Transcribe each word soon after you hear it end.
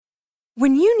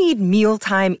When you need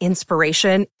mealtime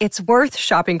inspiration, it's worth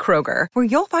shopping Kroger, where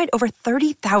you'll find over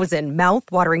 30,000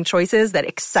 mouth-watering choices that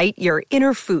excite your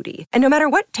inner foodie. And no matter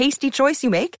what tasty choice you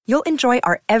make, you'll enjoy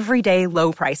our everyday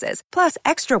low prices, plus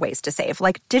extra ways to save,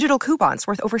 like digital coupons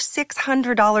worth over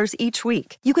 $600 each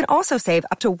week. You can also save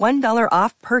up to $1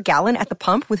 off per gallon at the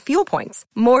pump with fuel points.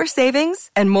 More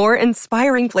savings and more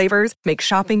inspiring flavors make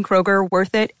shopping Kroger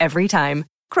worth it every time.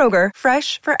 Kroger,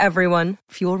 fresh for everyone.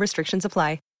 Fuel restrictions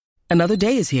apply. Another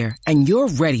day is here, and you're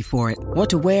ready for it. What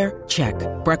to wear? Check.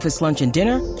 Breakfast, lunch, and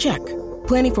dinner? Check.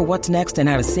 Planning for what's next and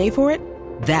how to save for it?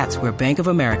 That's where Bank of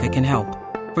America can help.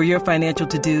 For your financial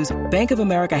to-dos, Bank of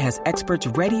America has experts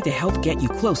ready to help get you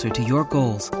closer to your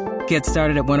goals. Get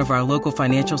started at one of our local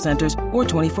financial centers or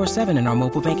 24/7 in our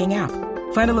mobile banking app.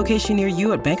 Find a location near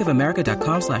you at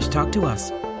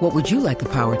bankofamerica.com/talktous. What would you like the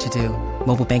power to do?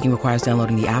 Mobile banking requires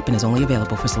downloading the app and is only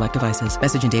available for select devices.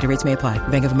 Message and data rates may apply.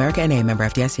 Bank of America N.A., member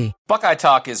FDIC. Buckeye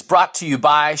Talk is brought to you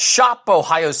by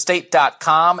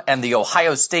ShopOhioState.com and the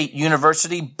Ohio State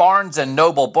University Barnes &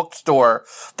 Noble Bookstore,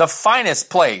 the finest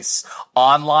place,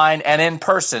 online and in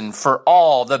person, for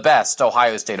all the best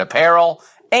Ohio State apparel,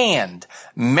 and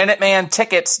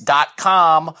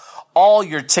MinutemanTickets.com. All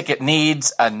your ticket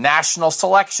needs, a national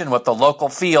selection with the local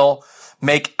feel.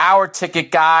 Make our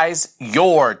ticket guys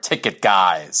your ticket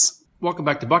guys. Welcome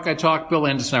back to Buckeye Talk. Bill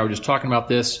Landis and I were just talking about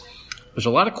this. There's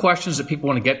a lot of questions that people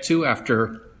want to get to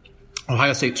after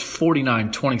Ohio State's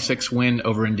 49-26 win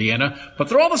over Indiana, but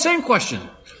they're all the same question.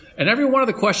 And every one of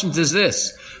the questions is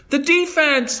this: the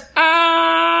defense.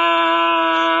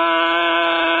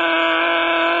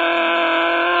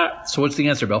 So what's the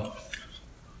answer, Bill?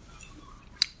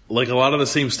 Like a lot of the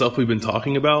same stuff we've been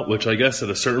talking about, which I guess at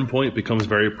a certain point becomes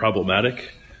very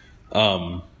problematic.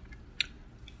 I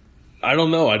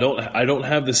don't know. I don't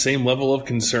have the same level of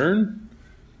concern.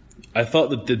 I thought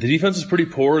that the defense was pretty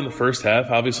poor in the first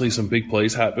half. Obviously, some big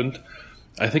plays happened.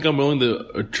 I think I'm willing to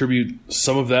attribute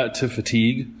some of that to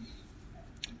fatigue.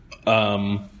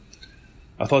 I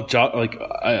thought,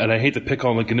 and I hate to pick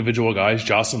on individual guys.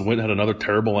 Jocelyn Witt had another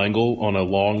terrible angle on a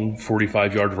long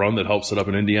 45-yard run that helped set up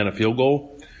an Indiana field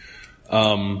goal.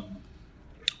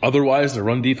 Otherwise, the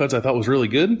run defense I thought was really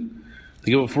good.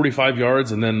 They gave up 45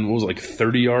 yards and then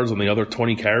 30 yards on the other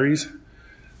 20 carries.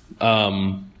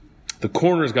 The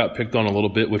corners got picked on a little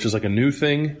bit, which is a new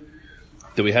thing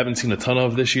that we haven't seen a ton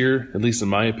of this year, at least in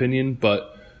my opinion.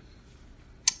 But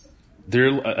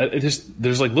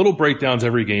there's little breakdowns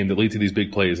every game that lead to these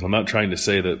big plays. And I'm not trying to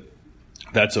say that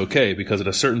that's okay, because at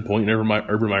a certain point, and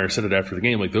Urban Meyer said it after the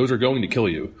game, those are going to kill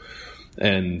you.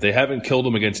 And they haven't killed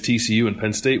them against TCU and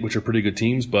Penn State, which are pretty good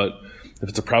teams. But if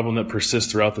it's a problem that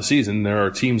persists throughout the season, there are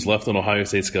teams left on Ohio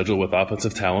State's schedule with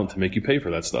offensive talent to make you pay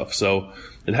for that stuff. So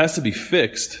it has to be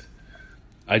fixed.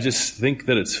 I just think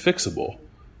that it's fixable.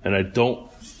 And I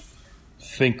don't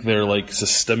think they're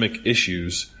systemic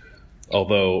issues,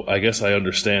 although I guess I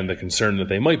understand the concern that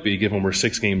they might be, given we're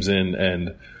 6 games in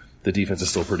and the defense is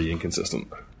still pretty inconsistent.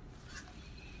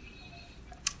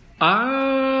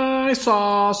 I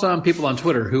saw some people on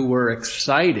Twitter who were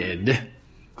excited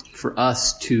for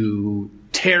us to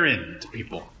tear into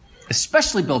people,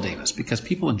 especially Bill Davis, because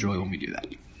people enjoy when we do that.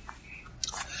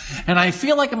 And I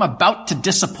feel like I'm about to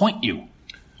disappoint you.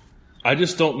 I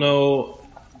just don't know,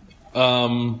 where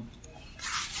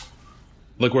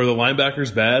the linebacker's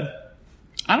bad.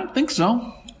 I don't think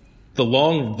so. The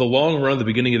long run at the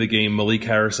beginning of the game, Malik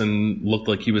Harrison looked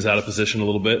like he was out of position a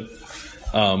little bit.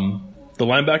 The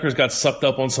linebackers got sucked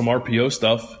up on some RPO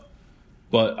stuff,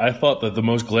 but I thought that the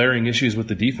most glaring issues with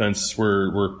the defense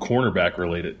were cornerback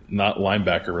related, not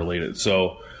linebacker related.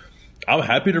 So I'm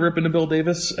happy to rip into Bill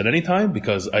Davis at any time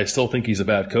because I still think he's a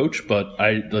bad coach. But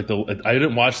I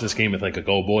didn't watch this game and think,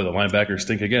 oh boy, the linebackers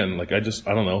stink again. I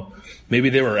don't know.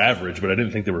 Maybe they were average, but I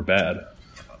didn't think they were bad.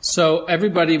 So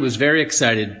everybody was very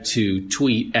excited to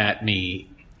tweet at me,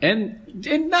 and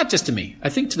not just to me. I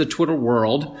think to the Twitter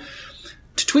world.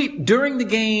 To tweet during the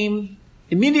game,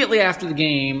 immediately after the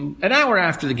game, an hour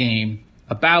after the game,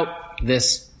 about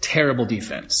this terrible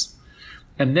defense.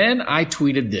 And then I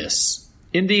tweeted this.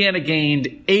 Indiana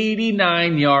gained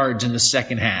 89 yards in the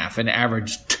second half and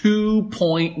averaged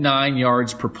 2.9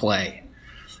 yards per play.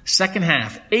 Second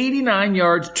half, 89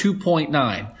 yards,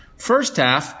 2.9. First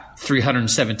half,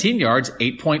 317 yards,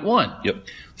 8.1. Yep.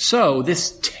 So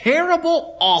this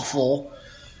terrible, awful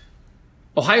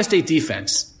Ohio State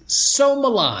defense, so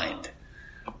maligned.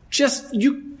 Just,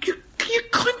 you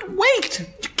couldn't wait.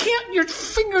 You can't, your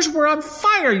fingers were on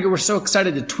fire. You were so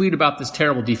excited to tweet about this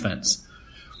terrible defense.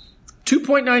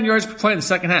 2.9 yards per play in the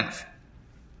second half.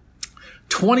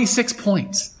 26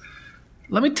 points.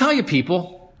 Let me tell you,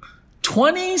 people,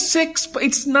 26.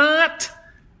 It's not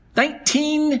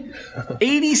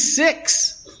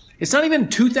 1986. It's not even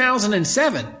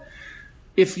 2007.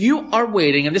 If you are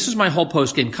waiting, and this is my whole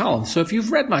post-game column, so if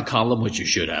you've read my column, which you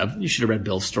should have read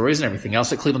Bill's stories and everything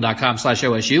else at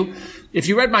cleveland.com/OSU. If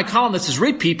you read my column, this is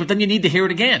repeat, but then you need to hear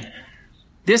it again.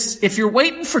 If you're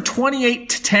waiting for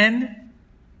 28-10,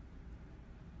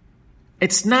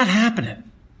 it's not happening.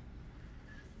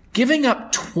 Giving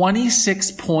up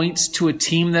 26 points to a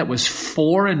team that was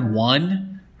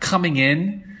 4-1 coming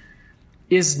in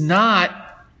is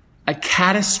not a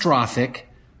catastrophic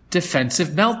defensive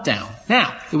meltdown.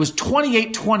 Now, it was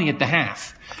 28-20 at the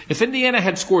half. If Indiana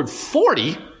had scored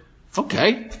 40,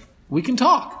 okay, we can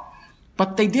talk.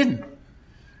 But they didn't.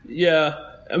 Yeah.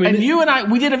 I mean, and you and I,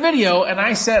 we did a video, and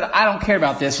I said, I don't care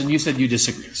about this, and you said you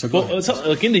disagree. So it's not,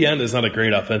 like, Indiana is not a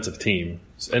great offensive team.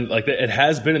 And like it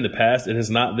has been in the past. It is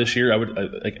not this year.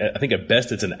 I think at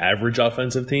best it's an average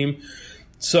offensive team.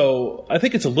 So I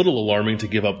think it's a little alarming to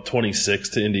give up 26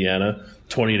 to Indiana,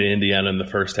 20 to Indiana in the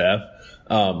first half.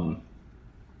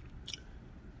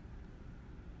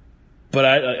 But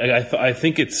I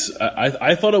think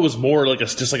I thought it was more like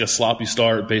just like a sloppy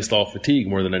start based off fatigue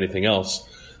more than anything else.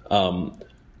 I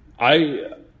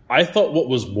thought what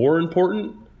was more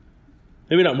important,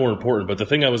 maybe not more important, but the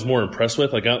thing I was more impressed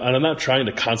with, like I'm not trying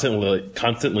to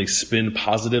constantly spin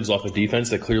positives off a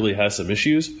defense that clearly has some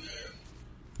issues.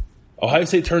 Ohio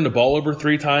State turned the ball over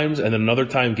 3 times, and then another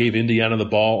time gave Indiana the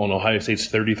ball on Ohio State's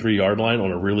 33-yard line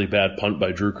on a really bad punt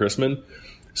by Drew Chrisman.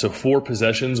 So 4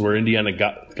 possessions where Indiana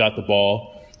got the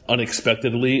ball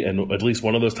unexpectedly, and at least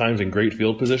one of those times in great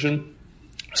field position.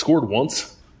 Scored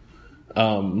once.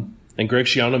 And Greg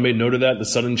Schiano made note of that, the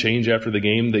sudden change after the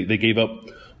game. They gave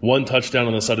up 1 touchdown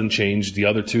on the sudden change. The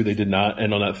other 2 they did not.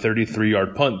 And on that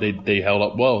 33-yard punt, they held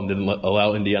up well and didn't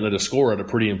allow Indiana to score at a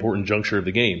pretty important juncture of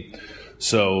the game.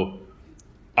 So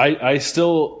I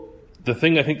still – the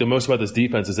thing I think the most about this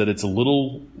defense is that it's a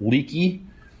little leaky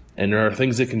and there are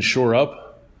things it can shore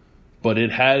up, but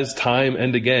it has time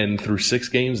and again through 6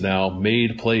 games now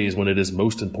made plays when it is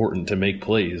most important to make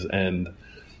plays. And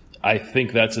I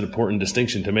think that's an important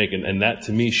distinction to make. And that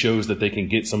to me shows that they can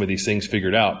get some of these things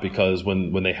figured out because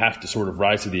when they have to sort of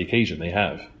rise to the occasion, they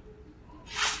have.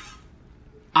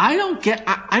 I don't get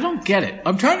it.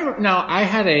 I'm trying to – now, I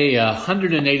had a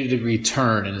 180-degree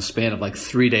turn in a span of like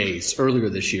 3 days earlier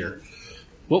this year.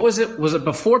 What was it? Was it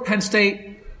before Penn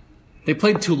State? They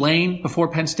played Tulane before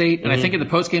Penn State. And I think in the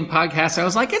postgame podcast, I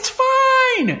was like, it's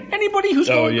fine. Anybody who's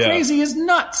going crazy is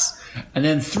nuts. And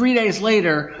then 3 days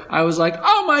later, I was like,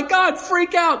 oh, my God,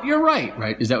 freak out. You're right.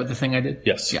 Right? Is that what the thing I did?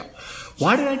 Yes. Yeah.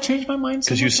 Why did I change my mind?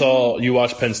 Because you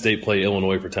watched Penn State play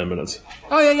Illinois for 10 minutes.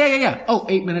 Oh, yeah. Oh,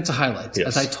 8 minutes of highlights. Yes.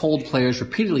 As I told players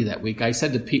repeatedly that week, I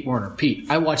said to Pete Werner, Pete,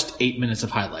 I watched 8 minutes of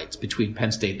highlights between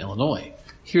Penn State and Illinois.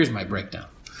 Here's my breakdown.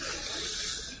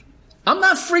 I'm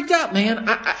not freaked out, man.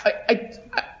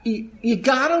 You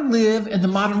gotta live in the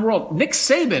modern world. Nick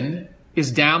Saban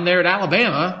is down there at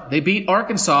Alabama. They beat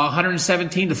Arkansas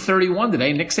 117-31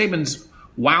 today. Nick Saban's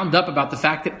wound up about the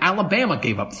fact that Alabama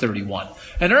gave up 31.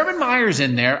 And Urban Meyer's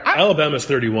in there. Alabama's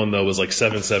 31, though, was like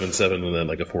 7-7-7 and then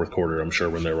like a fourth quarter, I'm sure,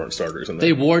 when there weren't starters in there.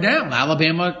 They wore down.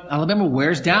 Alabama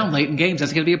wears down late in games.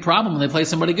 That's going to be a problem when they play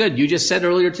somebody good. You just said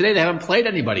earlier today they haven't played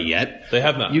anybody yet. They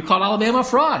have not. You called Alabama a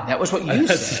fraud. That was what you said.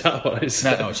 That's not what I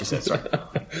said. That's not what you said, sorry.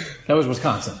 That was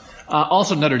Wisconsin.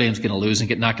 Also, Notre Dame's going to lose and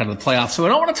get knocked out of the playoffs. So I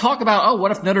don't want to talk about,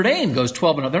 what if Notre Dame goes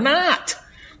 12-0? They're not.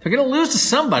 They're going to lose to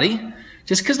somebody.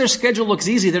 Just because their schedule looks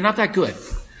easy, they're not that good.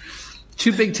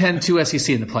 2 Big Ten, 2 SEC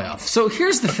in the playoffs. So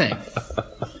here's the thing.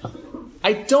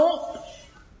 I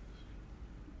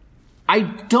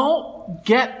don't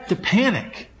get the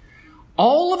panic.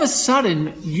 All of a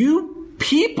sudden, you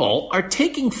people are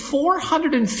taking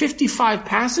 455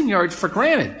 passing yards for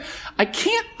granted. I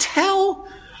can't tell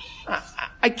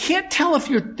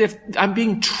if I'm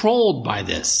being trolled by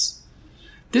this.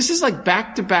 This is like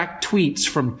back-to-back tweets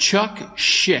from Chuck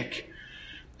Schick,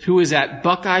 who is at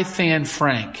Buckeye Fan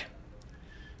Frank.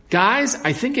 Guys,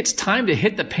 I think it's time to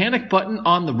hit the panic button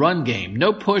on the run game.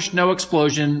 No push, no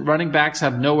explosion. Running backs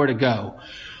have nowhere to go.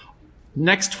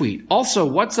 Next tweet. Also,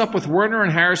 what's up with Werner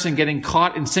and Harrison getting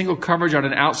caught in single coverage on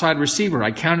an outside receiver? I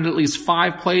counted at least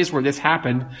 5 plays where this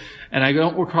happened, and I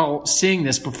don't recall seeing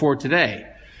this before today.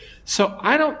 So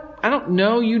I don't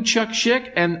know you, Chuck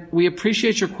Schick, and we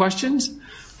appreciate your questions.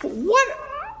 But what?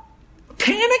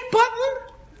 Panic button?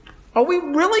 Are we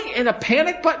really in a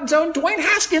panic button zone? Dwayne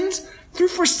Haskins threw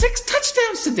for 6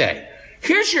 touchdowns today.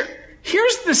 Here's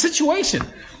the situation.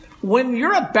 When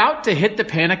you're about to hit the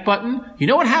panic button, you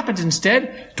know what happens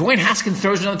instead? Dwayne Haskins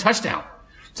throws another touchdown.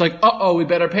 It's like, we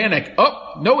better panic.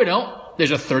 Oh, no we don't.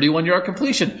 there's a 31-yard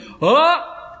completion.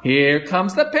 Oh, here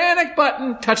comes the panic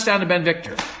button. Touchdown to Ben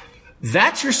Victor.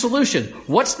 That's your solution.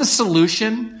 What's the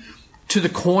solution to the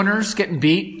corners getting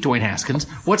beat? Dwayne Haskins.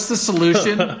 What's the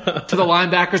solution to the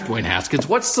linebackers? Dwayne Haskins.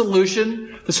 What's the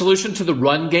solution to the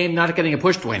run game not getting a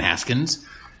push? Dwayne Haskins.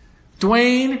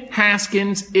 Dwayne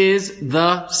Haskins is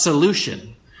the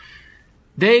solution.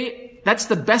 That's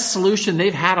the best solution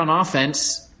they've had on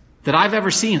offense that I've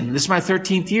ever seen. This is my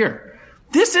 13th year.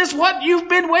 This is what you've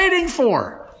been waiting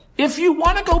for. If you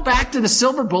want to go back to the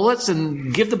silver bullets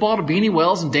and give the ball to Beanie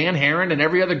Wells and Dan Herron and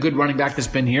every other good running back that's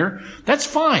been here, that's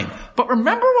fine. But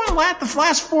remember when the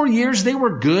last 4 years they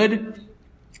were good,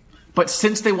 but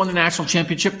since they won the national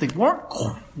championship, they weren't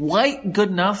quite good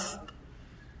enough?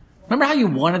 Remember how you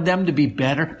wanted them to be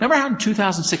better? Remember how in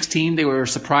 2016 they were a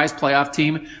surprise playoff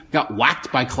team, got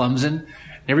whacked by Clemson, and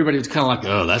everybody was kind of like,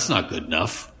 oh, that's not good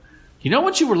enough. You know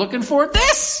what you were looking for?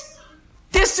 This!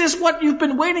 This is what you've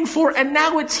been waiting for, and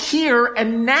now it's here,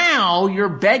 and now you're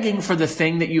begging for the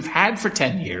thing that you've had for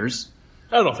 10 years.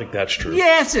 I don't think that's true.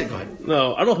 Yes, go ahead.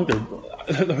 No, I don't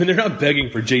think they're not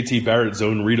begging for JT Barrett's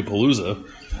zone read-a-palooza.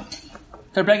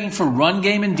 They're begging for run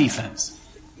game and defense.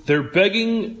 They're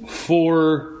begging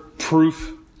for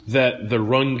proof that the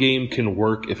run game can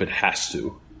work if it has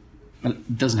to.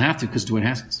 It doesn't have to because Dwayne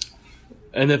Haskins.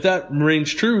 And if that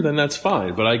remains true, then that's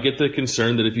fine. But I get the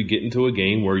concern that if you get into a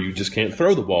game where you just can't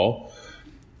throw the ball,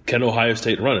 can Ohio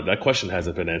State run it? That question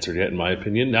hasn't been answered yet, in my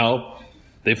opinion. Now,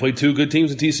 they played two good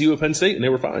teams in TCU and Penn State, and they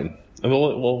were fine.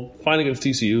 Well, fine against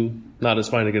TCU, not as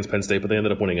fine against Penn State, but they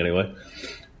ended up winning anyway.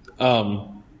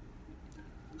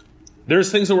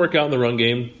 There's things to work out in the run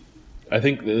game. I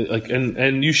think,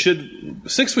 and you should,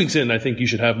 6 weeks in, I think you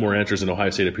should have more answers than Ohio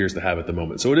State appears to have at the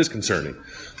moment. So it is concerning.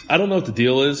 I don't know what the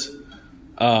deal is.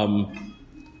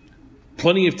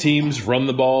 Plenty of teams run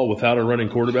the ball without a running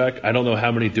quarterback. I don't know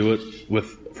how many do it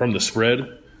from the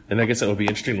spread, and I guess that would be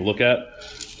interesting to look at.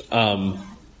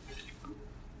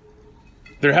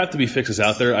 There have to be fixes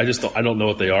out there. I don't know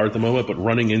what they are at the moment, but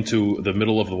running into the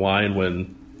middle of the line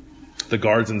when the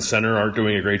guards and center aren't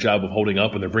doing a great job of holding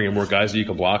up and they're bringing more guys that you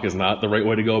can block is not the right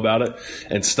way to go about it.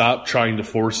 And stop trying to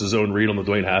force his own read on the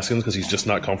Dwayne Haskins because he's just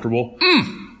not comfortable.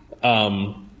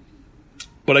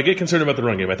 But I get concerned about the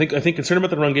run game. I think concern about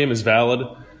the run game is valid.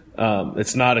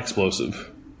 It's not explosive.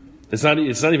 It's not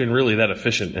even really that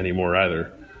efficient anymore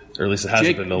either, or at least it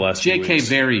hasn't been the last few weeks. JK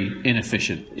very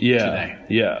inefficient today.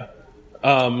 Yeah. You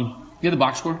have the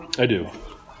box score? I do.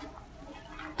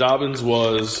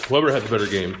 Weber had the better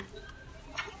game.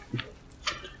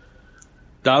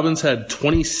 Dobbins had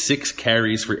 26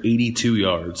 carries for 82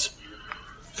 yards.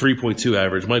 3.2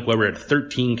 average. Mike Weber had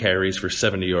 13 carries for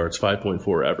 70 yards,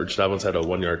 5.4 average. Dobbins had a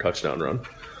 1-yard touchdown run.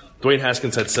 Dwayne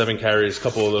Haskins had 7 carries. A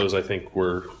couple of those, I think,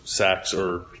 were sacks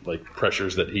or like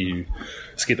pressures that he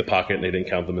escaped the pocket and they didn't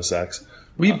count them as sacks.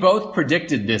 We both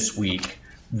predicted this week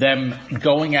them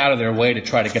going out of their way to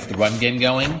try to get the run game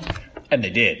going, and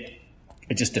they did.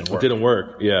 It just didn't work. It didn't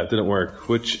work. Yeah, it didn't work.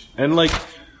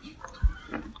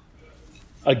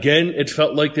 Again, it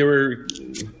felt like they were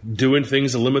doing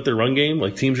things to limit their run game.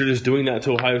 Like teams are just doing that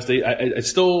to Ohio State. It's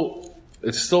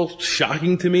still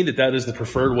shocking to me that is the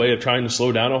preferred way of trying to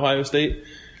slow down Ohio State.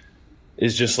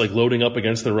 Is just like loading up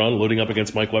against the run, loading up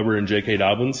against Mike Weber and J.K.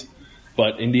 Dobbins.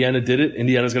 But Indiana did it.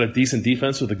 Indiana's got a decent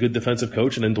defense with a good defensive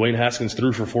coach, and then Dwayne Haskins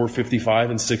threw for 455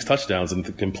 and 6 touchdowns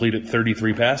and completed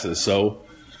 33 passes. So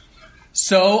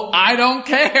I don't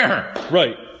care.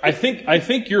 Right. I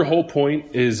think your whole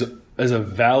point is as a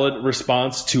valid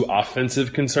response to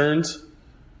offensive concerns.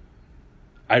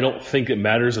 I don't think it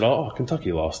matters at all.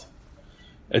 Kentucky lost.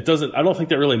 It doesn't. I don't think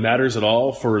that really matters at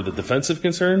all for the defensive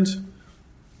concerns.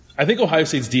 I think Ohio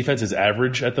State's defense is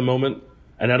average at the moment,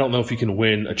 and I don't know if you can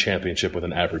win a championship with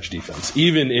an average defense,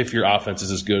 even if your offense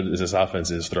is as good as this offense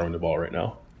is throwing the ball right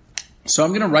now. So I'm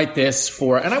going to write this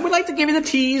and I would like to give you the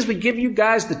tease. We give you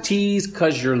guys the tease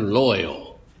because you're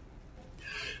loyal.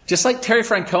 Just like Terry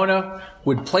Francona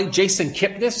would play Jason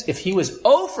Kipnis, if he was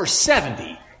 0 for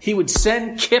 70, he would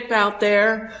send Kip out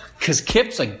there because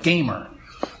Kip's a gamer.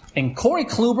 And Corey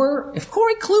Kluber, if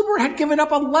Corey Kluber had given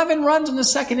up 11 runs in the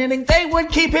second inning, they would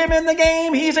keep him in the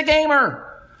game. He's a gamer.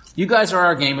 You guys are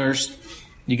our gamers.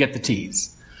 You get the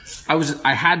tease.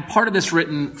 I had part of this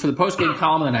written for the postgame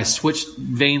column, and I switched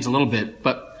veins a little bit,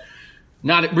 but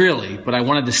not really. But I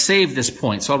wanted to save this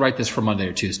point, so I'll write this for Monday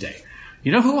or Tuesday.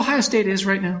 You know who Ohio State is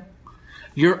right now?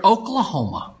 You're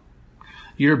Oklahoma.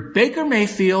 You're Baker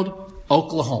Mayfield,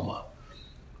 Oklahoma.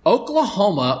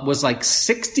 Oklahoma was like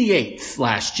 68th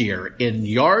last year in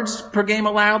yards per game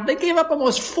allowed. They gave up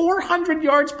almost 400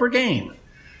 yards per game.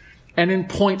 And in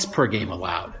points per game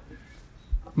allowed.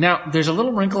 Now, there's a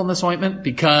little wrinkle in this ointment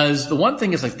because the one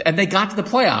thing is like, and they got to the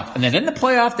playoff, and then in the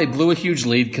playoff, they blew a huge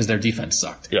lead because their defense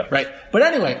sucked. Yeah. Right? But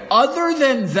anyway, other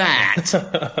than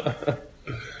that,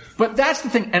 but that's the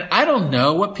thing, and I don't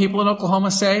know what people in Oklahoma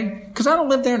say because I don't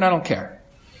live there and I don't care.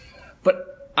 But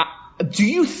do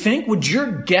you think, would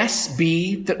your guess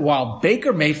be that while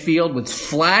Baker Mayfield was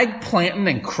flag planting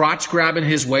and crotch grabbing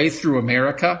his way through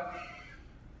America,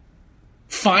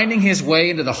 finding his way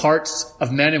into the hearts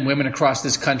of men and women across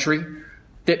this country,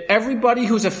 that everybody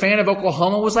who's a fan of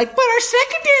Oklahoma was like, but our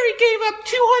secondary gave up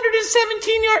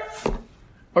 217 yards?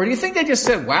 Or do you think they just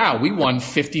said, wow, we won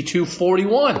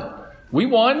 52-41? We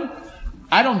won.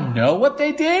 I don't know what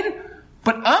they did,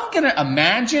 but I'm going to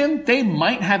imagine they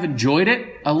might have enjoyed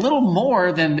it a little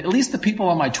more than at least the people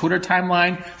on my Twitter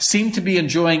timeline seem to be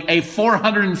enjoying a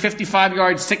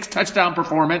 455-yard, 6-touchdown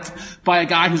performance by a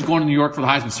guy who's going to New York for the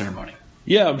Heisman ceremony.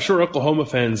 Yeah, I'm sure Oklahoma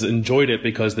fans enjoyed it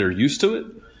because they're used to it.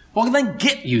 Well, then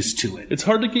get used to it. It's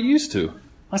hard to get used to.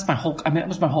 That was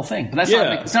my whole thing. But that's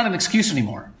it's not an excuse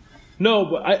anymore. No,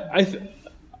 but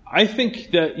I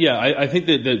think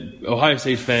that Ohio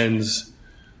State fans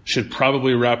should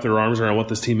probably wrap their arms around what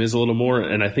this team is a little more,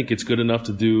 and I think it's good enough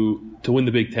to win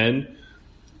the Big Ten.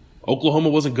 Oklahoma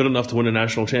wasn't good enough to win a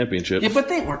national championship. Yeah, but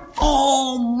they were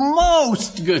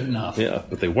almost good enough. Yeah,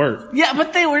 but they weren't. Yeah,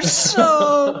 but they were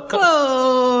so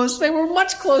close. They were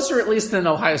much closer, at least, than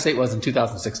Ohio State was in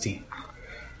 2016.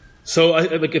 So,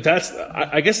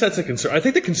 I guess that's a concern. I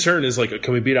think the concern is, like,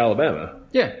 can we beat Alabama?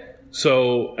 Yeah.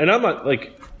 So, and I'm not,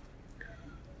 like,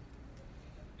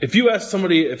 if you ask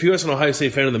an Ohio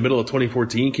State fan in the middle of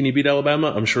 2014, can you beat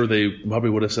Alabama? I'm sure they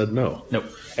probably would have said no. Nope.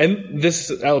 And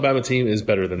this Alabama team is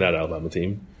better than that Alabama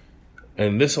team.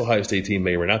 And this Ohio State team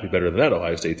may or may not be better than that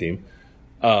Ohio State team.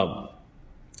 I'm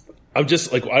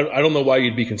just, like, I don't know why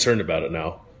you'd be concerned about it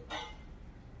now.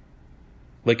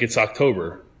 Like, it's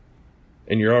October,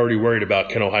 and you're already worried about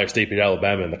can Ohio State beat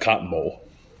Alabama in the Cotton Bowl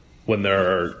when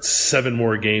there are 7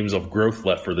 more games of growth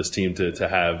left for this team to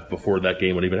have before that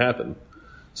game would even happen.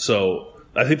 So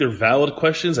I think they're valid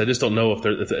questions. I just don't know if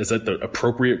is that the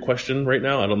appropriate question right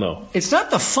now. I don't know. It's not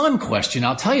the fun question,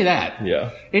 I'll tell you that.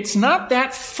 Yeah. It's not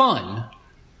that fun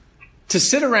to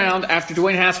sit around after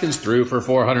Dwayne Haskins threw for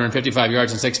 455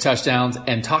 yards and 6 touchdowns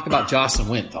and talk about Jocelyn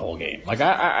Wint the whole game. Like,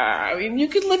 I mean, you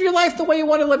can live your life the way you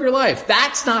want to live your life.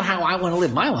 That's not how I want to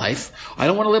live my life. I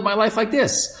don't want to live my life like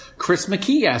this. Chris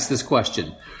McKee asked this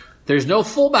question. There's no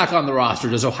fullback on the roster.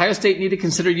 Does Ohio State need to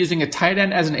consider using a tight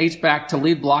end as an H-back to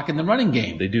lead block in the running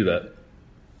game? They do that.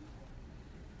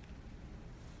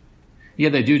 Yeah,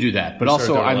 they do that. But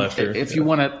also, if you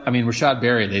want to, I mean, Rashad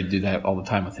Berry, they do that all the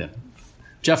time with him.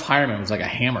 Jeff Hireman was like a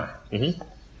hammer. Mm-hmm.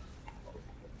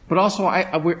 But also,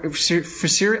 we're going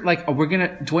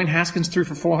to, Dwayne Haskins threw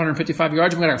for 455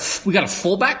 yards. We got a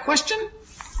fullback question?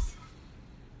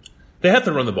 They have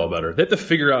to run the ball better. They have to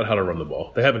figure out how to run the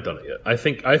ball. They haven't done it yet. I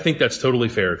think that's totally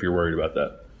fair if you're worried about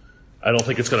that. I don't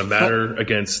think it's going to matter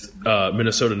against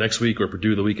Minnesota next week or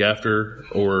Purdue the week after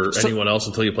or anyone else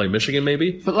until you play Michigan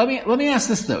maybe. But let me ask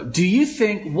this, though. Do you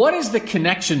think, what is the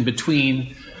connection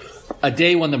between a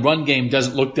day when the run game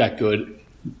doesn't look that good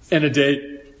and a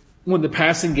day when the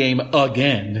passing game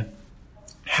again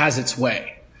has its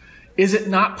way? Is it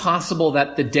not possible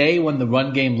that the day when the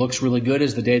run game looks really good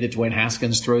is the day that Dwayne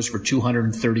Haskins throws for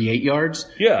 238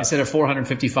 yards instead of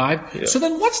 455? Yeah. So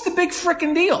then what's the big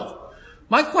frickin' deal?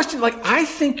 My question, I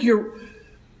think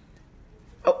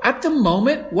at the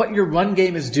moment, what your run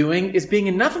game is doing is being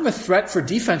enough of a threat for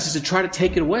defenses to try to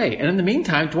take it away. And in the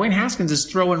meantime, Dwayne Haskins is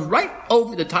throwing right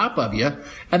over the top of you,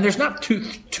 and there's not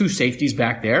two safeties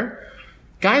back there.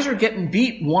 Guys are getting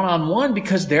beat one-on-one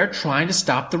because they're trying to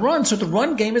stop the run. So the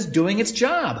run game is doing its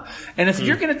job. And if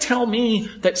you're going to tell me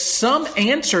that some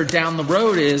answer down the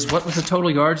road is, what was the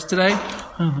total yards today?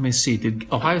 Oh, let me see. Did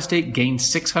Ohio State gain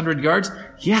 600 yards?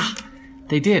 Yeah,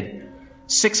 they did.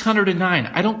 609.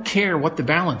 I don't care what the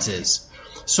balance is.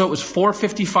 So it was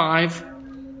 455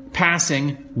 passing,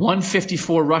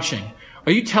 154 rushing.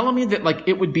 Are you telling me that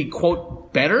it would be,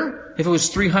 quote, better if it was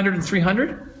 300 and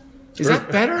 300? Is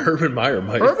that better? Urban Meyer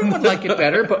might. Urban would like it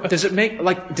better, but does that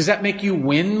make you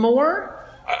win more?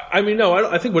 I mean, no.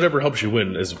 I think whatever helps you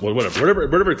win is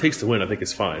whatever it takes to win. I think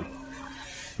is fine.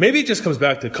 Maybe it just comes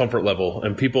back to comfort level,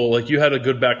 and people you had a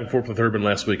good back and forth with Urban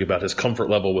last week about his comfort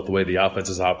level with the way the offense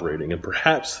is operating, and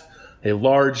perhaps a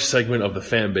large segment of the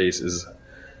fan base is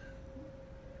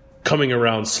coming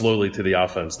around slowly to the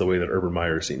offense the way that Urban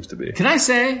Meyer seems to be. Can I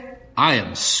say I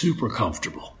am super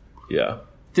comfortable? Yeah,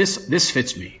 this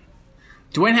fits me.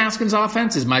 Dwayne Haskins'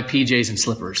 offense is my PJs and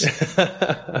slippers.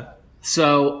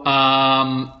 So,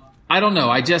 I don't know.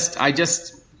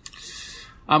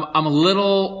 I'm a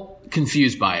little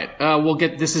confused by it. We'll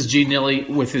get this is G. Nilly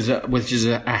which is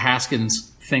a Haskins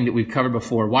thing that we've covered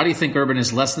before. Why do you think Urban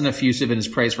is less than effusive in his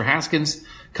praise for Haskins?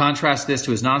 Contrast this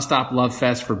to his nonstop love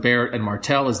fest for Barrett and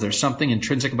Martell. Is there something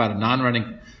intrinsic about a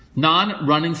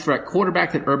non-running threat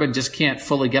quarterback that Urban just can't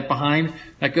fully get behind?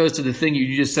 That goes to the thing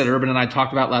you just said Urban and I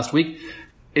talked about last week.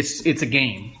 It's a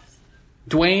game.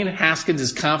 Dwayne Haskins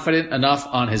is confident enough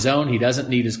on his own. He doesn't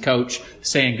need his coach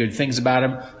saying good things about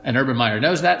him. And Urban Meyer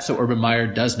knows that, so Urban Meyer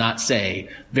does not say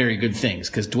very good things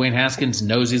because Dwayne Haskins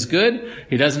knows he's good.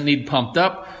 He doesn't need pumped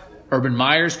up. Urban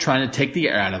Meyer's trying to take the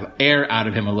air out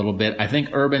of him a little bit. I think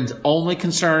Urban's only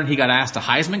concern, he got asked a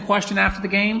Heisman question after the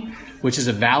game, which is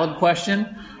a valid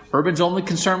question. Urban's only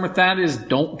concern with that is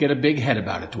don't get a big head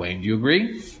about it, Dwayne. Do you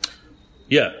agree?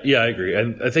 Yeah, I agree.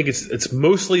 And I think it's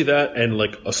mostly that and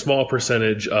like a small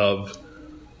percentage of,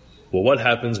 well, what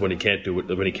happens when he can't do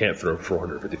it, when he can't throw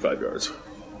 455 yards?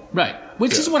 Right.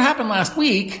 Which is what happened last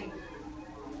week.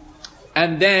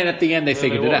 And then at the end they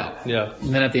figured it out. Yeah.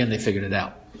 And then at the end they figured it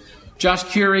out. Josh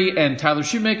Curie and Tyler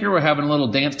Shoemaker were having a little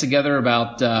dance together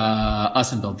about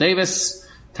us and Bill Davis.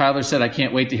 Tyler said, I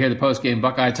can't wait to hear the post-game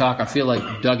Buckeye talk. I feel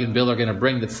like Doug and Bill are going to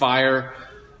bring the fire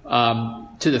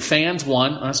to the fans,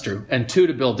 one. That's true. And two,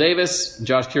 to Bill Davis.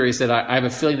 Josh Curie said, I have a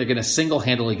feeling they're going to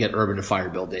single-handedly get Urban to fire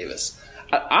Bill Davis.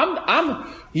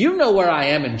 You know where I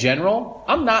am in general.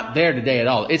 I'm not there today at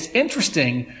all. It's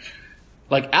interesting.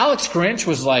 Like, Alex Grinch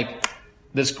was like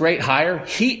this great hire.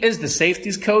 He is the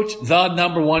safeties coach. The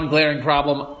number one glaring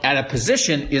problem at a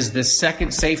position is the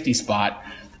second safety spot.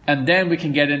 And then we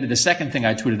can get into the second thing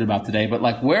I tweeted about today. But,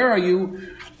 like, where are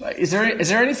you? Is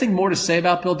there anything more to say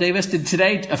about Bill Davis? Did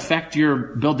today affect your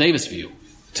Bill Davis view?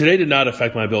 Today did not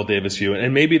affect my Bill Davis view.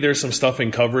 And maybe there's some stuff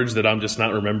in coverage that I'm just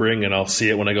not remembering, and I'll see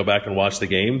it when I go back and watch the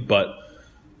game. But,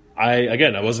 I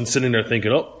wasn't sitting there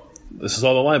thinking, oh, this is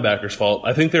all the linebackers' fault.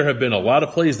 I think there have been a lot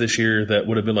of plays this year that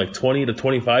would have been like 20 to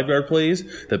 25-yard plays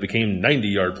that became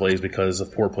 90-yard plays because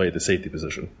of poor play at the safety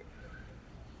position.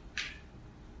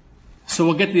 So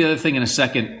we'll get to the other thing in a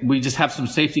second. We just have some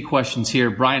safety questions here.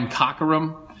 Brian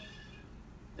Cockerham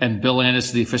and Bill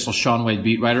Landis, the official Shaun Wade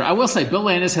beat writer. I will say Bill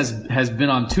Landis has been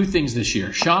on two things this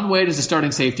year. Shaun Wade is a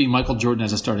starting safety. Michael Jordan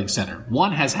as a starting center.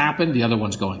 One has happened. The other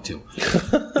one's going to.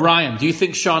 Brian, do you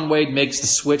think Shaun Wade makes the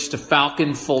switch to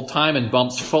Falcon full-time and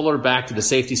bumps Fuller back to the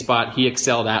safety spot he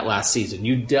excelled at last season?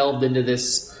 You delved into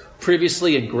this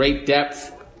previously in great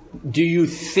depth. Do you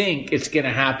think it's going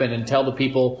to happen, and tell the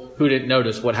people who didn't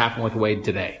notice what happened with Wade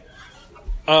today?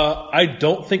 I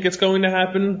don't think it's going to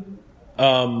happen.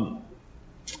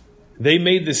 They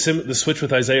made the switch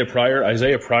with Isaiah Pryor.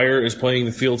 Isaiah Pryor is playing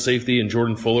the field safety, and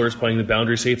Jordan Fuller is playing the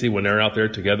boundary safety when they're out there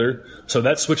together. So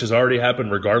that switch has already happened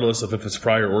regardless of if it's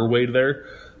Pryor or Wade there.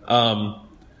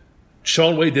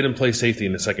 Shaun Wade didn't play safety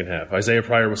in the second half. Isaiah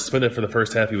Pryor was suspended for the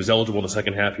first half. He was eligible in the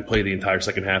second half. He played the entire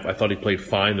second half. I thought he played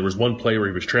fine. There was one play where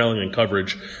he was trailing in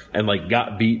coverage and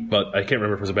got beat, but I can't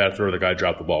remember if it was a bad throw or the guy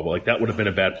dropped the ball. But that would have been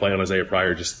a bad play on Isaiah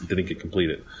Pryor, just didn't get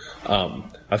completed.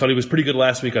 I thought he was pretty good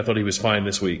last week. I thought he was fine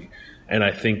this week. And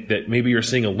I think that maybe you're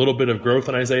seeing a little bit of growth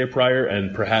in Isaiah Pryor,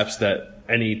 and perhaps that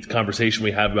any conversation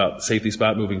we have about the safety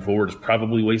spot moving forward is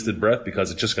probably wasted breath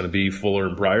because it's just going to be Fuller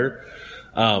and Pryor.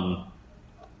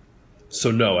 So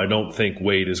no, I don't think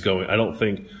Wade is going.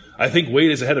 I think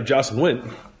Wade is ahead of Jocelyn Wint.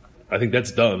 I think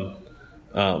that's done.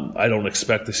 I don't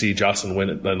expect to see Jocelyn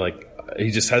Wint.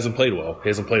 He just hasn't played well. He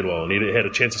hasn't played well, and he had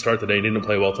a chance to start today. He didn't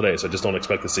play well today, so I just don't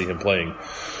expect to see him playing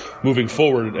moving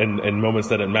forward in moments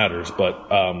that it matters.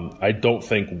 But I don't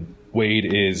think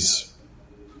Wade is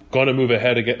going to move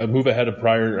ahead of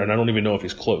Pryor, and I don't even know if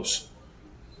he's close.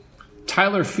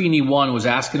 Tyler Feeney was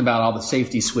asking about all the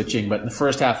safety switching, but in the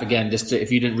first half, again,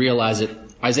 if you didn't realize it,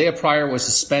 Isaiah Pryor was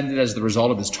suspended as the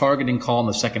result of his targeting call in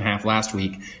the second half last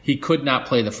week. He could not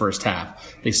play the first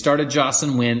half. They started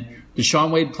Jocelyn Wint. Did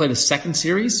Shaun Wade play the second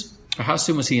series? Or how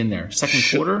soon was he in there? Second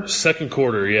quarter? Second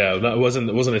quarter, yeah. It wasn't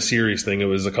a series thing. It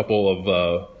was a couple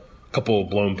of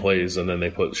blown plays, and then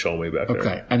they put Shaun Wade back there.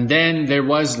 Okay, and then there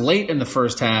was late in the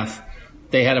first half,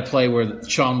 they had a play where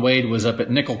Shaun Wade was up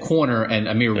at nickel corner and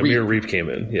Amir Reep came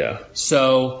in, yeah.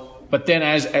 So, but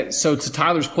then so to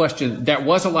Tyler's question, there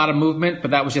was a lot of movement,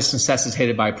 but that was just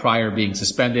necessitated by Pryor being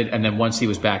suspended, and then once he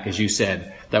was back, as you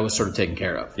said, that was sort of taken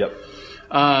care of. Yep.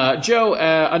 Joe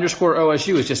 _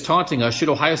 OSU is just taunting us. Should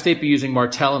Ohio State be using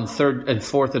Martell in 3rd and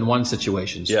 4th and 1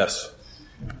 situations? Yes.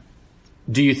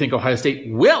 Do you think Ohio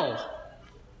State will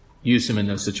use him in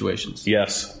those situations?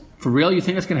 Yes. For real? You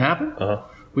think that's going to happen? Uh-huh.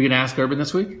 We going to ask Urban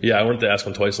this week? Yeah, I wanted to ask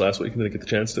him twice last week and didn't get the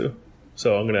chance to.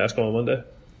 So I'm going to ask him on Monday.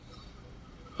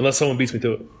 Unless someone beats me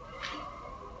to it.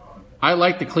 I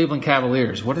like the Cleveland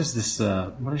Cavaliers. What is this?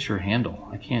 What is your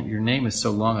handle? Your name is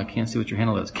so long I can't see what your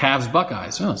handle is. Cavs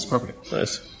Buckeyes. Oh, it's perfect.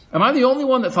 Nice. Am I the only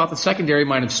one that thought the secondary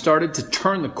might have started to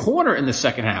turn the corner in the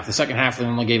second half? The second half, they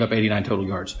only gave up 89 total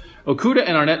yards. Okudah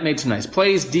and Arnett made some nice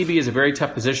plays. DB is a very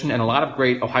tough position, and a lot of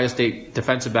great Ohio State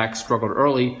defensive backs struggled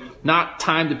early. Not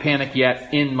time to panic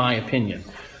yet, in my opinion.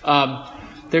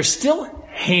 They're still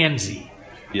handsy.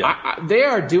 Yeah. They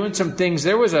are doing some things.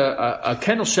 There was a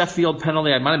Kendall Sheffield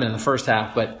penalty, it might have been in the first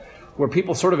half, but where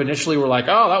people sort of initially were like,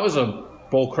 oh, that was a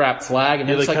bullcrap flag. And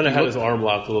they kind of had his arm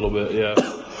locked a little bit,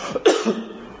 yeah.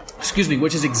 Excuse me,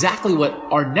 which is exactly what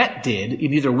Arnett did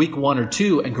in either week 1 or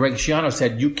 2, and Greg Schiano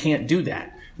said, you can't do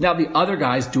that. Now the other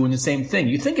guy's doing the same thing.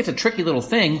 You think it's a tricky little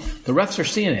thing, the refs are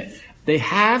seeing it. They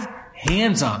have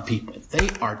hands on people. They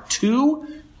are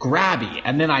too grabby.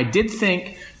 And then I did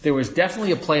think there was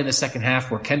definitely a play in the second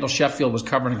half where Kendall Sheffield was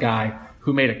covering a guy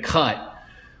who made a cut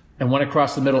and went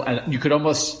across the middle, and you could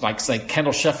almost like say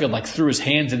Kendall Sheffield like threw his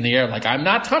hands in the air like, I'm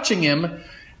not touching him.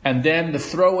 And then the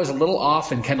throw was a little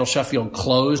off, and Kendall Sheffield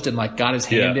closed and like got his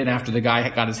hand in after the guy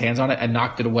got his hands on it and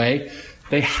knocked it away.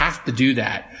 They have to do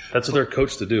that. That's what they're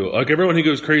coached to do. Like everyone who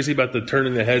goes crazy about the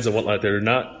turning their heads and whatnot, they're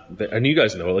not. And you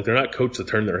guys know, like they're not coached to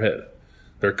turn their head.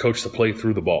 They're coached to play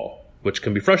through the ball, which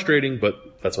can be frustrating,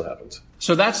 but that's what happens.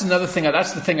 So that's another thing.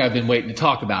 That's the thing I've been waiting to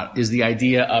talk about is the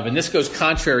idea of, and this goes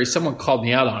contrary. Someone called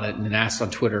me out on it and then asked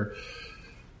on Twitter.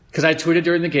 Because I tweeted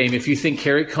during the game, if you think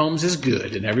Kerry Combs is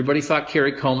good, and everybody thought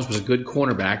Kerry Combs was a good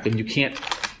cornerback, then you can't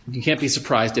be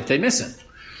surprised if they miss him.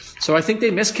 So I think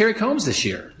they miss Kerry Combs this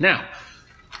year. Now,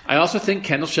 I also think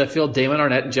Kendall Sheffield, Damon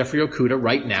Arnett, and Jeffrey Okudah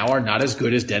right now are not as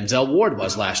good as Denzel Ward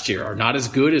was last year, or not as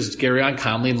good as Garyon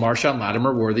Conley and Marshawn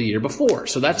Lattimore were the year before.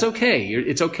 So that's okay.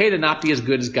 It's okay to not be as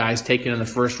good as guys taken in the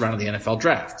first round of the NFL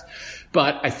draft.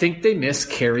 But I think they miss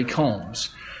Kerry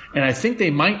Combs. And I think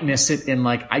they might miss it in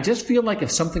I just feel like if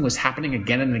something was happening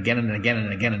again and again and again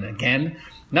and again and again,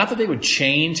 not that they would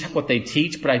change what they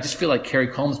teach, but I just feel like Kerry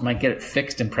Combs might get it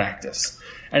fixed in practice.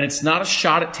 And it's not a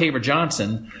shot at Tabor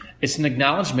Johnson. It's an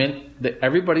acknowledgement that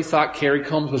everybody thought Kerry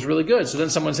Combs was really good. So then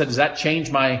someone said, does that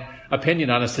change my opinion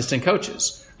on assistant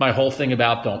coaches? My whole thing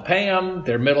about don't pay them,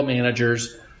 they're middle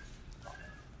managers.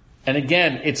 And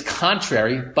again, it's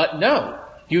contrary, but no.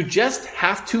 You just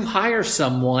have to hire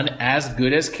someone as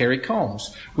good as Kerry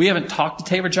Combs. We haven't talked to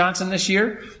Tabor Johnson this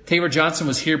year. Tabor Johnson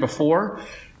was here before.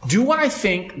 Do I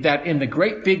think that in the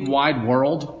great big wide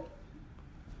world,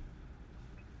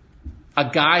 a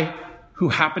guy who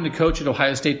happened to coach at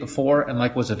Ohio State before and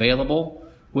was available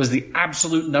was the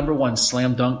absolute number one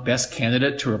slam dunk best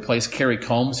candidate to replace Kerry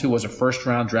Combs, who was a first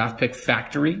round draft pick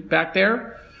factory back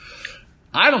there?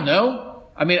 I don't know.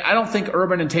 I mean, I don't think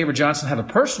Urban and Tabor Johnson have a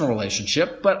personal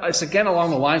relationship, but it's again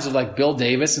along the lines of Bill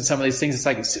Davis and some of these things.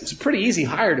 It's a pretty easy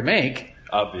hire to make.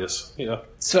 Obvious, yeah.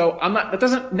 So that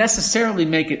doesn't necessarily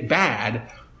make it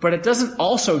bad, but it doesn't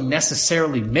also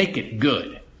necessarily make it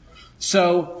good.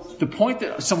 So the point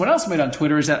that someone else made on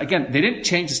Twitter is that, again, they didn't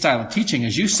change the style of teaching.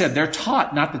 As you said, they're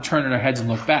taught not to turn their heads and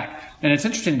look back. And it's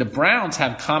interesting, the Browns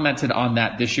have commented on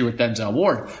that this year with Denzel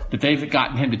Ward, that they've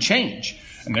gotten him to change.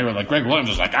 And they were like, Greg Williams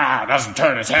was doesn't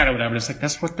turn his head or whatever. It's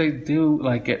that's what they do.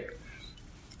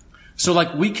 So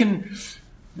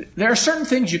there are certain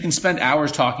things you can spend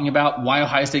hours talking about, why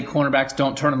Ohio State cornerbacks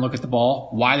don't turn and look at the ball,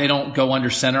 why they don't go under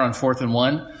center on 4th and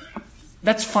 1.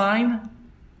 That's fine.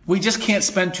 We just can't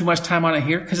spend too much time on it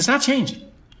here because it's not changing.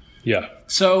 Yeah.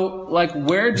 So,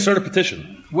 where do start a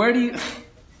petition? Where do you?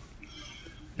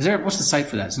 What's the site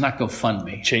for that? It's not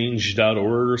GoFundMe. Change.org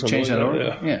or something.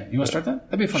 Change.org? Yeah. You want to start that?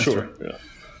 That'd be a fun story. Yeah.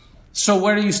 So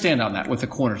where do you stand on that with the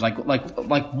corners? Like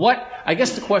what? I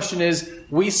guess the question is,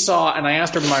 we saw, and I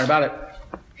asked Urban Meyer about it.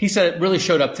 He said it really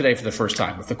showed up today for the first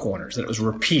time with the corners, that it was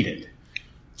repeated.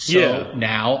 So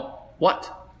now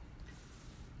what?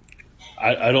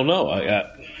 I don't know.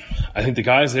 I think the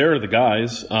guys there are the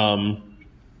guys.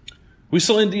 We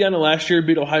saw Indiana last year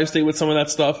beat Ohio State with some of that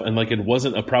stuff, and it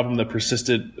wasn't a problem that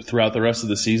persisted throughout the rest of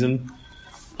the season.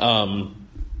 I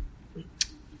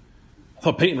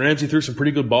thought Peyton Ramsey threw some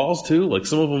pretty good balls too.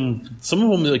 Some of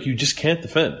them you just can't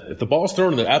defend. If the ball's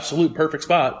thrown in the absolute perfect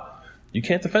spot, you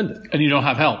can't defend it, and you don't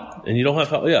have help.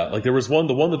 Yeah, there was the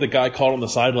one that the guy caught on the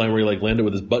sideline where he landed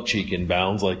with his butt cheek in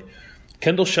bounds.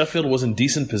 Kendall Sheffield was in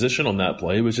decent position on that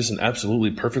play. It was just an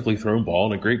absolutely perfectly thrown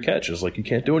ball and a great catch. It's you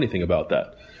can't do anything about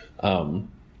that.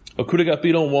 Okudah got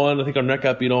beat on one. I think Arnett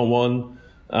got beat on one.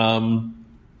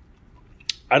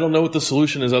 I don't know what the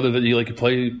solution is other than you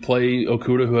play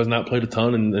Okudah, who has not played a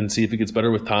ton, and see if he gets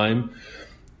better with time.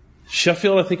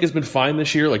 Sheffield, I think, has been fine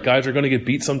this year. Guys are going to get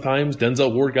beat sometimes.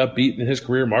 Denzel Ward got beat in his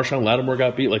career. Marshawn Lattimore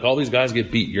got beat. All these guys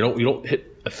get beat. You don't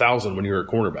hit 1,000 when you're a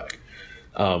cornerback.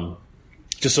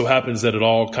 Just so happens that it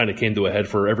all kind of came to a head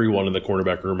for everyone in the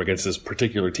cornerback room against this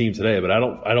particular team today. But I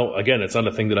don't. Again, it's not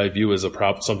a thing that I view as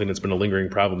something that's been a lingering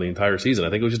problem the entire season. I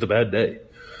think it was just a bad day.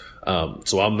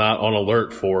 So I'm not on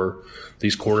alert for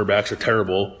these quarterbacks are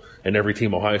terrible and every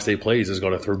team Ohio State plays is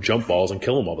going to throw jump balls and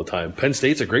kill them all the time. Penn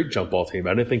State's a great jump ball team.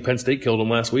 I didn't think Penn State killed them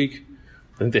last week.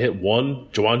 I think they hit one.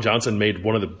 Jawan Johnson made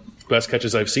one of the best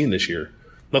catches I've seen this year.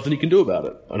 Nothing you can do about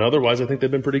it. And otherwise, I think they've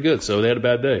been pretty good. So they had a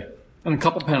bad day. And a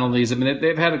couple penalties. I mean,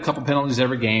 they've had a couple penalties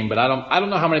every game, but I don't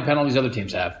know how many penalties other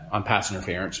teams have on pass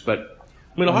interference. But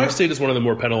I mean, Ohio State is one of the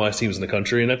more penalized teams in the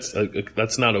country, and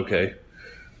that's not okay.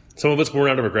 Some of it's born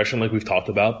out of aggression, like we've talked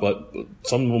about, but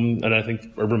some of them, and I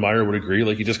think Urban Meyer would agree,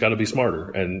 like you just got to be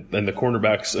smarter. And the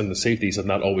cornerbacks and the safeties have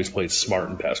not always played smart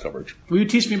in pass coverage. Will you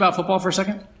teach me about football for a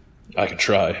second? I could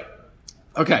try.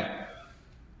 Okay.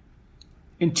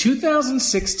 In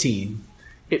 2016,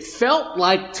 it felt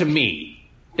like to me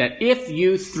that if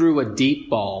you threw a deep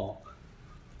ball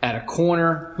at a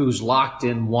corner who's locked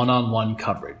in one-on-one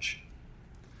coverage,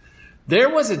 there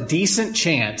was a decent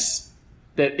chance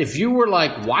that if you were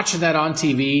like watching that on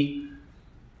TV,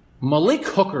 Malik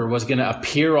Hooker was going to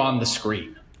appear on the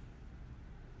screen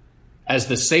as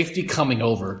the safety coming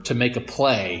over to make a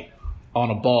play on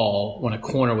a ball when a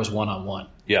corner was one-on-one.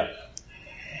 Yeah.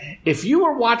 If you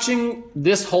were watching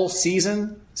this whole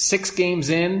season, 6 games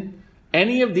in,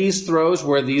 any of these throws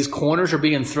where these corners are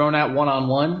being thrown at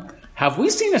one-on-one, have we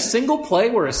seen a single play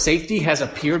where a safety has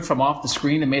appeared from off the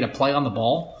screen and made a play on the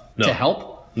ball to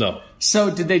help? No.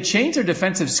 So did they change their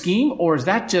defensive scheme, or is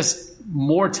that just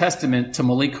more testament to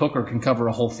Malik Hooker can cover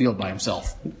a whole field by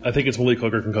himself? I think it's Malik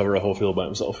Hooker can cover a whole field by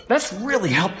himself. That's really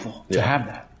helpful to have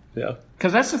that. Yeah.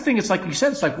 Because that's the thing. It's like you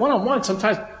said, it's like one-on-one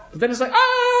sometimes, but then it's like,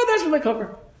 oh, there's Malik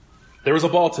Hooker. There was a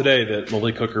ball today that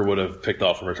Malik Hooker would have picked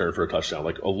off and returned for a touchdown,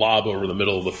 like a lob over the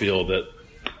middle of the field that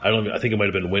I think it might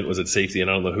have been Wint was at safety, and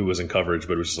I don't know who was in coverage,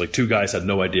 but it was just like 2 guys had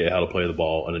no idea how to play the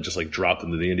ball, and it just like dropped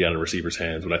into the Indiana receiver's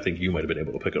hands, but I think you might have been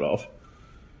able to pick it off.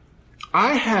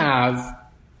 I have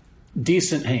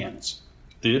decent hands.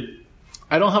 Do you?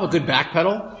 I don't have a good back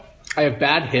pedal. I have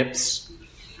bad hips.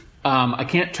 I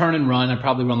can't turn and run. I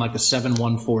probably run like a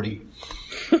 7.140.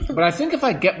 But I think if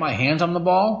I get my hands on the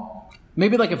ball,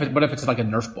 maybe like if it's like a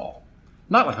Nerf ball.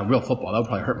 Not like a real football. That would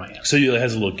probably hurt my hands. So it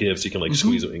has a little give, so you can like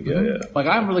squeeze it. Yeah. Like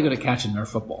I'm really good at catching Nerf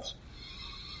footballs.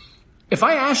 If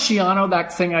I asked Schiano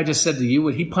that thing I just said to you,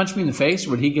 would he punch me in the face, or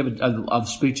would he give a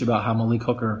speech about how Malik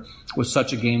Hooker was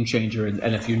such a game changer?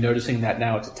 And if you're noticing that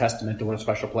now, it's a testament to what a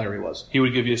special player he was. He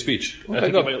would give you a speech. Okay,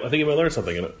 I think you might learn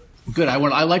something in it. Good. I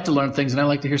like to learn things, and I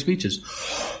like to hear speeches.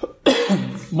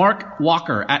 Mark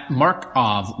Walker, at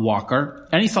Markov Walker.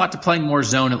 Any thought to playing more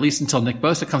zone, at least until Nick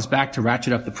Bosa comes back to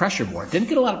ratchet up the pressure more? Didn't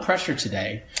get a lot of pressure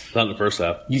today. Not in the first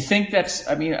half. You think that's,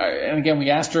 I mean, and again, we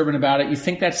asked Urban about it. You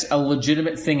think that's a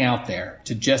legitimate thing out there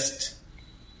to just,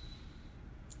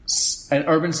 and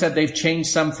Urban said they've changed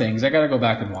some things. I got to go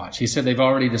back and watch. He said they've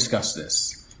already discussed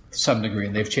this to some degree,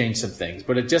 and they've changed some things.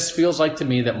 But it just feels like to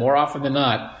me that more often than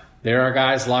not, there are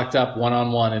guys locked up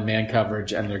one-on-one in man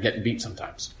coverage, and they're getting beat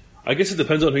sometimes. I guess it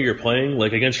depends on who you're playing.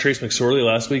 Like against Trace McSorley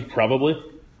last week, probably.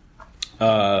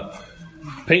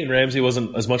 Peyton Ramsey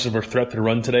wasn't as much of a threat to the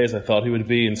run today as I thought he would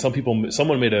be. And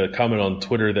someone made a comment on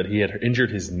Twitter that he had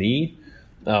injured his knee.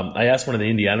 I asked one of the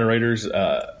Indiana writers.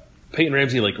 Peyton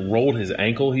Ramsey rolled his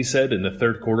ankle, he said, in the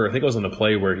third quarter. I think it was on the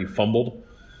play where he fumbled,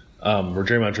 where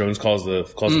Draymond Jones caused the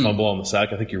fumble on the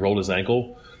sack. I think he rolled his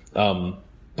ankle.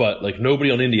 But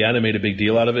nobody on Indiana made a big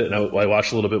deal out of it. And I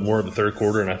watched a little bit more of the third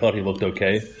quarter, and I thought he looked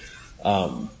okay.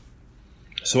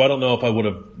 So I don't know if I would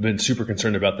have been super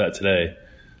concerned about that today.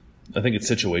 I think it's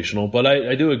situational, but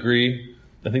I do agree.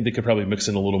 I think they could probably mix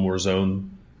in a little more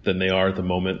zone than they are at the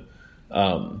moment.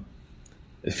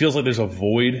 It feels like there's a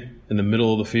void in the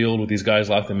middle of the field with these guys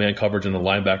locked in man coverage and the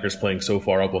linebackers playing so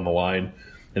far up on the line.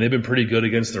 And they've been pretty good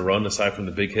against the run aside from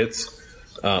the big hits.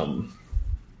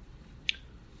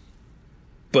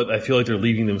 But I feel like they're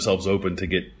leaving themselves open to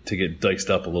get diced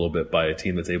up a little bit by a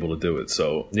team that's able to do it.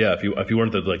 So yeah, if you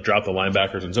wanted to drop the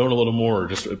linebackers and zone a little more, or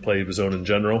just play the zone in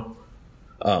general,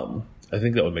 I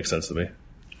think that would make sense to me.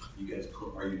 You guys,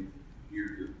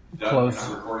 you're done? Close.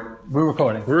 You're not recording? We're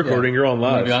recording. We're recording. Yeah. You're on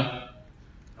live. You on?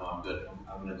 No, I'm good.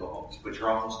 I'm going to go home. But you're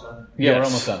almost done? Yeah, Yes. We're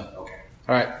almost done. Okay.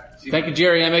 All right. Thank you,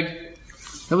 Jerry Emig.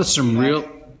 That was some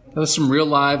real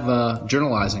live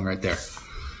journalizing right there.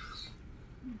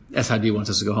 SID wants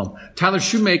us to go home. Tyler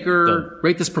Shoemaker, Done.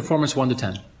 rate this performance 1 to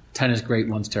 10. 10 is great,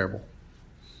 1's terrible.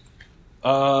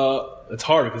 It's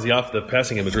hard because the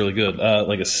passing game is really good.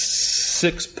 Like a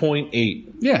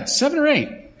 6.8. Yeah, 7 or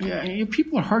 8. Yeah,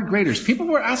 people are hard graders. People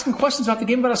were asking questions about the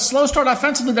game about a slow start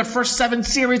offensively. Their first 7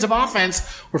 series of offense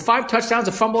were 5 touchdowns,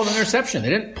 a fumble, and an interception. They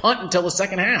didn't punt until the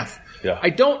second half. Yeah. I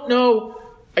don't know.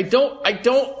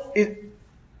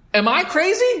 Am I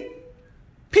crazy?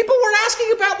 People were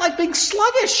asking about like being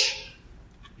sluggish.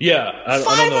 Yeah, I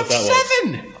don't know what that 5 of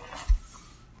 7. was.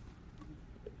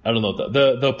 I don't know what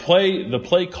that. The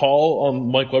play call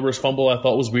on Mike Weber's fumble I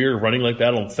thought was weird, running like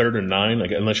that on 3rd and 9, like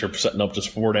unless you're setting up just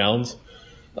 4 downs.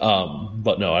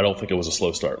 But no, I don't think it was a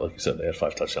slow start. Like you said, they had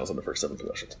 5 touchdowns on the first 7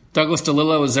 possessions. Douglas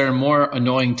DeLillo, is there a more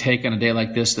annoying take on a day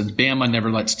like this than Bama never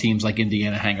lets teams like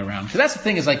Indiana hang around? Because that's the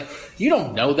thing is like you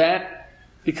don't know that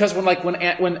because when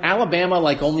Alabama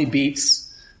like only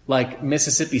beats like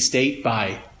Mississippi State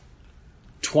by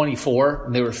 24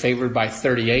 and they were favored by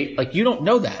 38, like you don't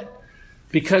know that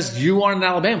because you are an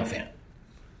Alabama fan.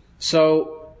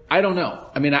 So. I don't know.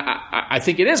 I mean, I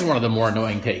think it is one of the more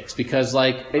annoying takes because,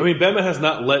 like... Bama has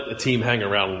not let a team hang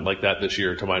around like that this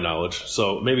year, to my knowledge.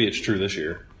 So maybe it's true this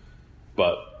year.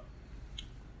 But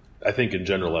I think in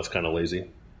general that's kind of lazy.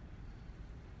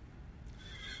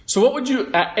 So what would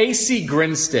you... AC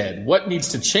Grinstead, what needs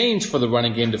to change for the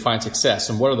running game to find success,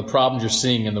 and what are the problems you're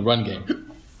seeing in the run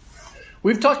game?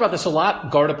 We've talked about this a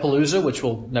lot. Guardapalooza, which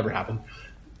will never happen.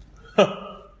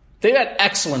 They've had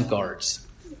excellent guards.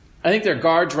 I think their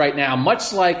guards right now,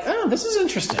 much like, this is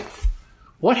interesting.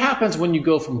 What happens when you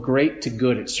go from great to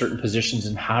good at certain positions,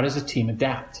 and how does a team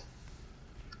adapt?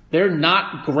 They're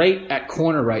not great at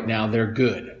corner right now. They're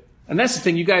good. And that's the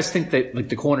thing. You guys think that like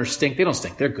the corners stink. They don't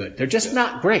stink. They're good. They're just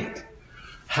not great.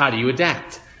 How do you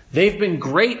adapt? They've been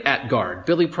great at guard.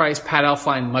 Billy Price, Pat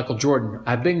Elflein, Michael Jordan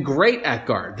have been great at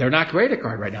guard. They're not great at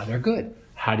guard right now. They're good.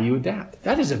 How do you adapt?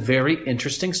 That is a very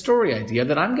interesting story idea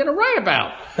that I'm going to write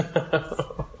about.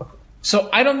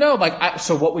 So I don't know.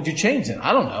 So what would you change then?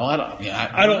 I don't know. I don't know.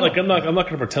 I'm not going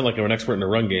to pretend like I'm an expert in the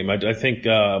run game. I think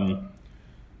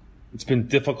it's been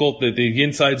difficult. The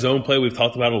inside zone play we've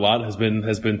talked about a lot has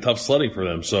been tough sledding for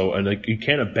them. So and you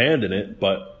can't abandon it,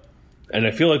 and I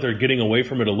feel like they're getting away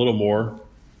from it a little more.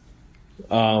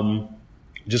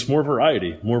 Just more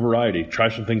variety. Try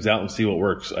some things out and see what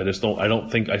works. I still don't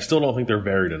think they're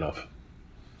varied enough.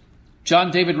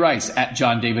 John David Rice at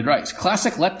John David Rice.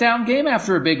 Classic letdown game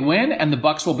after a big win and the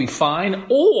Bucs will be fine,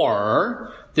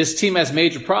 or this team has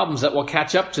major problems that will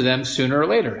catch up to them sooner or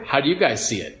later. How do you guys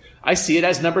see it? I see it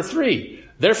as number 3.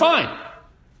 They're fine.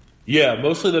 Yeah,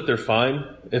 mostly that they're fine.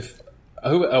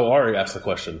 Ari asked the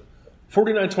question.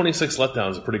 49-26 letdown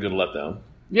is a pretty good letdown.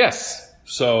 Yes.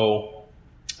 So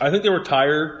I think they were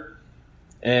tired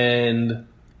and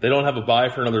they don't have a bye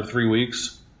for another 3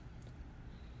 weeks.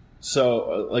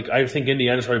 So, I think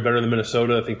Indiana's probably better than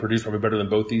Minnesota. I think Purdue's probably better than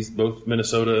both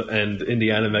Minnesota and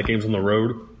Indiana, and that game's on the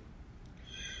road.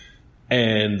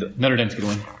 And Notre Dame's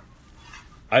going to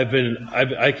win.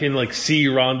 I can see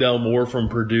Rondale Moore from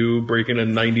Purdue breaking a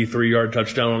 93-yard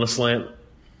touchdown on a slant.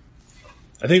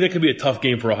 I think that could be a tough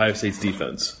game for Ohio State's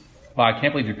defense. Wow, I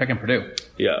can't believe you're picking Purdue.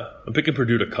 Yeah, I'm picking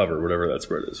Purdue to cover whatever that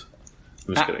spread is.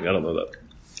 I'm just kidding. I don't know that.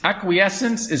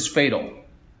 Acquiescence is fatal.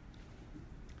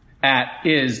 At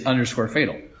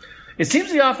is_fatal. It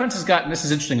seems the offense has gotten, this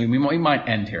is interesting, we might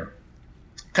end here,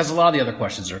 because a lot of the other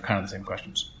questions are kind of the same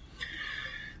questions.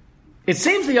 It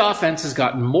seems the offense has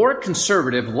gotten more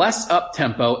conservative, less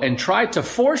up-tempo, and tried to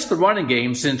force the running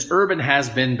game since Urban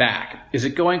has been back. Is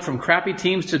it going from crappy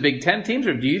teams to Big Ten teams,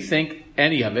 or do you think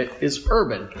any of it is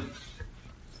Urban?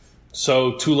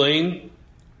 So Tulane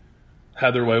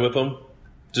had their way with them,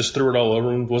 just threw it all over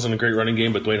them. It wasn't a great running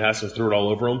game, but Dwayne Haskins threw it all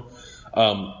over them.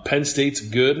 Penn State's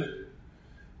good,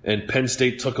 and Penn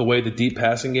State took away the deep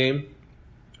passing game.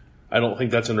 I don't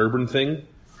think that's an Urban thing.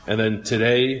 And then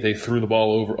today they threw the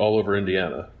ball all over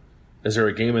Indiana. Is there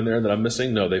a game in there that I'm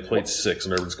missing? No, they played 6,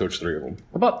 and Urban's coached 3 of them.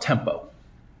 What about tempo?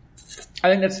 I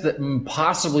think that's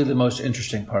possibly the most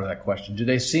interesting part of that question. Do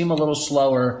they seem a little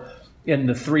slower in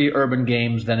the 3 Urban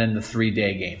games than in the 3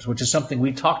 Day games, which is something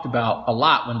we talked about a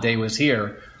lot when Day was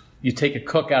here. You take a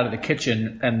cook out of the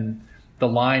kitchen and the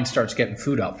line starts getting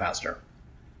food out faster.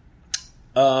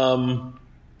 I'm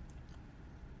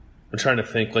trying to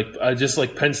think.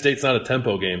 Penn State's not a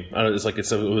tempo game. It was a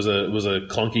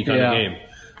clunky kind of game.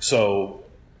 So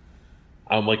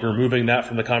I'm removing that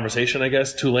from the conversation. I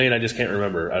guess Tulane. I just can't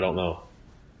remember. I don't know.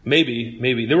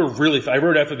 Maybe they were really. I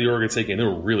wrote after the Oregon State game. They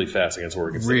were really fast against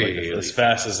Oregon State. Really as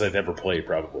fast as they've ever played,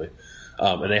 probably.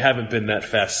 And they haven't been that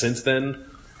fast since then.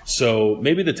 So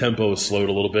maybe the tempo has slowed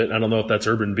a little bit. I don't know if that's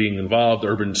Urban being involved,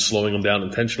 Urban slowing them down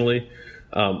intentionally.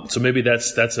 So maybe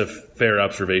that's a fair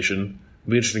observation.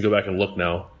 It'll be interesting to go back and look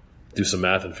now. do some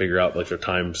math and figure out like their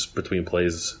times between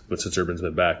plays since Urban's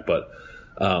been back. But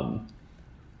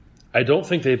I don't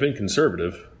think they've been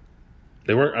conservative.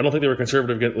 They weren't. I don't think they were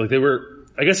conservative. Like they were.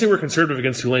 I guess they were conservative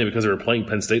against Tulane because they were playing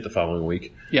Penn State the following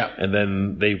week. Yeah. And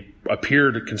then they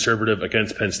appeared conservative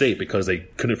against Penn State because they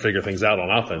couldn't figure things out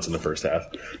on offense in the first half.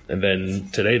 And then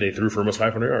today they threw for almost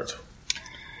 500 yards.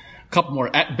 A couple more.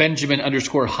 At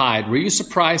Benjamin_Hyde, were you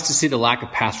surprised to see the lack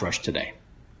of pass rush today?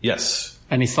 Yes.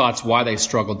 Any thoughts why they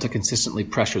struggled to consistently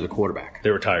pressure the quarterback?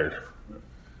 They were tired.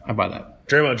 I buy that.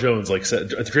 Draymond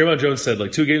Jones said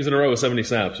like 2 games in a row with 70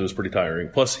 snaps. It was pretty tiring.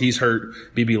 Plus he's hurt.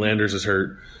 BB Landers is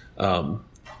hurt.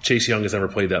 Chase Young has never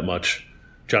played that much.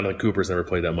 Jonathan Cooper's never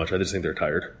played that much. I just think they're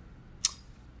tired.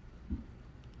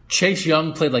 Chase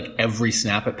Young played like every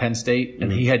snap at Penn State,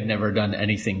 and he had never done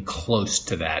anything close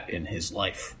to that in his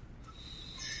life.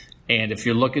 And if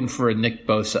you're looking for a Nick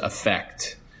Bosa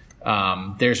effect,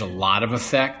 there's a lot of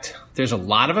effect. There's a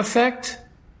lot of effect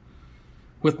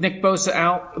with Nick Bosa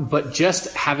out, but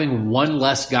just having one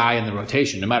less guy in the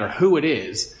rotation, no matter who it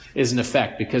is an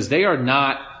effect because they are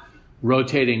not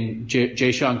rotating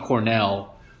Ja'Shawn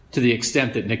Cornell to the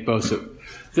extent that Nick Bosa.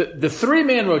 The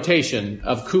 3-man rotation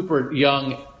of Cooper,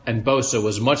 Young, and Bosa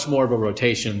was much more of a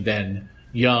rotation than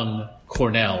Young,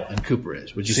 Cornell, and Cooper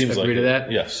is. Would you agree to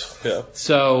that? Yes. Yeah.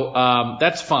 So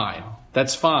that's fine.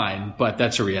 That's fine, but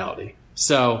that's a reality.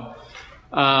 So,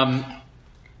 all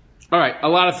right, a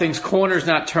lot of things. Corner's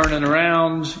not turning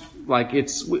around. Like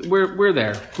we're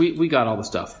there. We got all the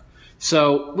stuff.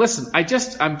 So listen,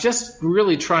 I'm just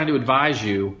really trying to advise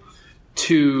you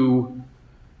to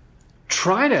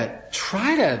try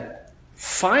to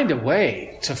find a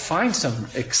way to find some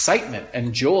excitement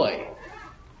and joy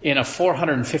in a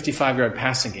 455-yard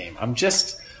passing game.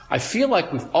 I feel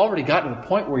like we've already gotten to the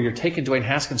point where you're taking Dwayne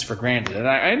Haskins for granted. And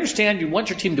I understand you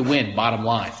want your team to win, bottom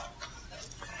line.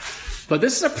 But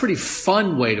this is a pretty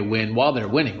fun way to win while they're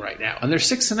winning right now. And they're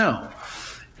 6-0.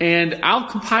 And I'll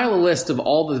compile a list of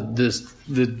all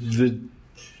the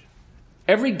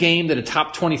every game that a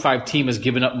top 25 team has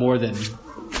given up more than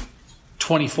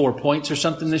 24 points or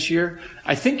something this year.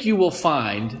 I think you will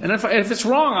find, and if it's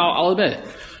wrong, I'll admit it.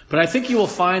 But I think you will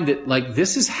find that like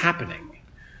this is happening.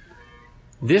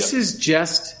 This is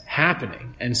just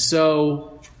happening. And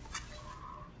so,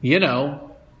 they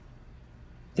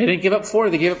didn't give up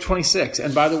 40, they gave up 26.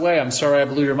 And by the way, I'm sorry I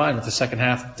blew your mind with the second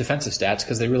half defensive stats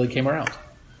because they really came around.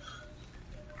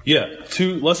 Yeah,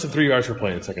 less than 3 yards per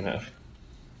play in the second half.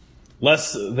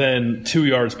 Less than 2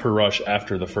 yards per rush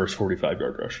after the first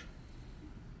 45-yard rush,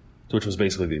 which was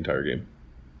basically the entire game.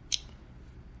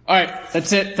 All right,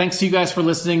 that's it. Thanks to you guys for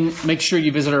listening. Make sure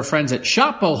you visit our friends at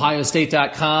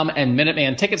shopohiostate.com and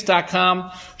MinutemanTickets.com.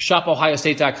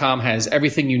 ShopOhioState.com has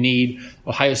everything you need.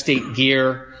 Ohio State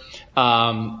gear.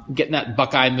 Get in that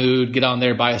Buckeye mood. Get on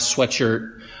there, buy a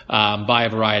sweatshirt. Buy a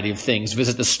variety of things.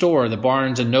 Visit the store, the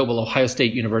Barnes & Noble Ohio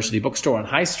State University bookstore on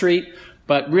High Street.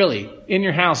 But really, in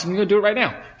your house, and you can do it right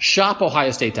now.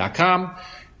 ShopOhioState.com.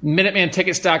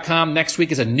 MinutemanTickets.com. Next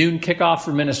week is a noon kickoff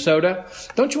for Minnesota.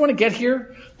 Don't you want to get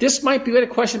here? This might be we get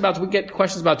questions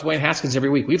about Dwayne Haskins every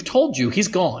week. We've told you he's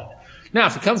gone. Now,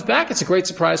 if he comes back, it's a great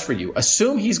surprise for you.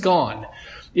 Assume he's gone.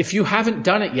 If you haven't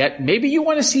done it yet, maybe you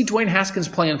want to see Dwayne Haskins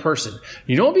play in person.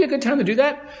 You know what would be a good time to do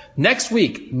that? Next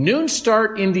week, noon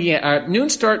start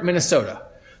Minnesota.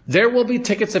 There will be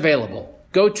tickets available.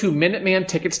 Go to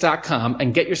MinutemanTickets.com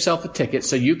and get yourself a ticket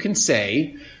so you can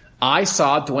say, I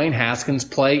saw Dwayne Haskins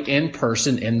play in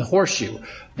person in the Horseshoe.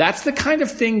 That's the kind of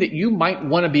thing that you might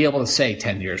want to be able to say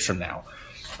 10 years from now.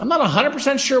 I'm not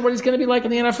 100% sure what he's going to be like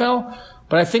in the NFL,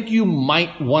 but I think you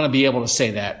might want to be able to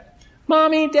say that.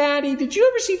 Mommy, Daddy, did you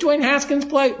ever see Dwayne Haskins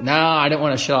play? No, I didn't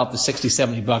want to shell out the $60,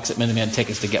 $70 at Minuteman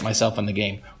Tickets to get myself in the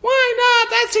game. Why not?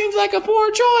 That seems like a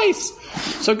poor choice.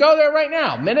 So go there right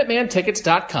now,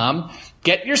 MinutemanTickets.com.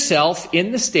 Get yourself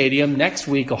in the stadium next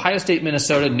week. Ohio State,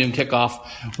 Minnesota, noon kickoff.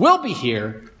 We'll be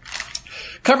here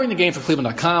covering the game for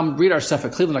Cleveland.com. Read our stuff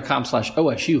at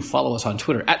Cleveland.com/OSU. Follow us on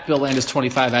Twitter at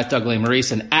BillLandis25, at Doug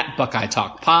Lesmerises, and at Buckeye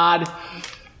Talk Pod.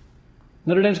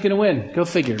 Notre Dame's going to win. Go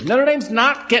figure. Notre Dame's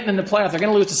not getting in the playoffs. They're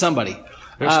going to lose to somebody.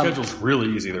 Their schedule's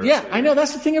really easy. Yeah, I know.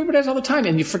 That's the thing everybody does all the time.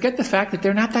 And you forget the fact that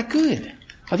they're not that good.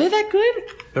 Are they that good?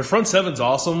 Their front seven's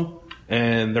awesome,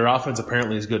 and their offense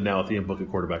apparently is good now with Ian Book at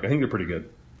quarterback. I think they're pretty good.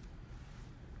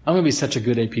 I'm going to be such a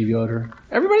good AP voter.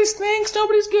 Everybody stinks.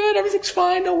 Nobody's good. Everything's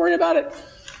fine. Don't worry about it.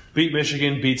 Beat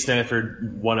Michigan, beat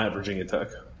Stanford, won at Virginia Tech.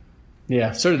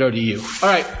 Yeah, so did ODU. All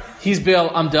right, he's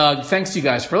Bill. I'm Doug. Thanks to you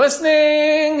guys for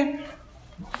listening.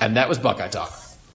 And that was Buckeye Talk.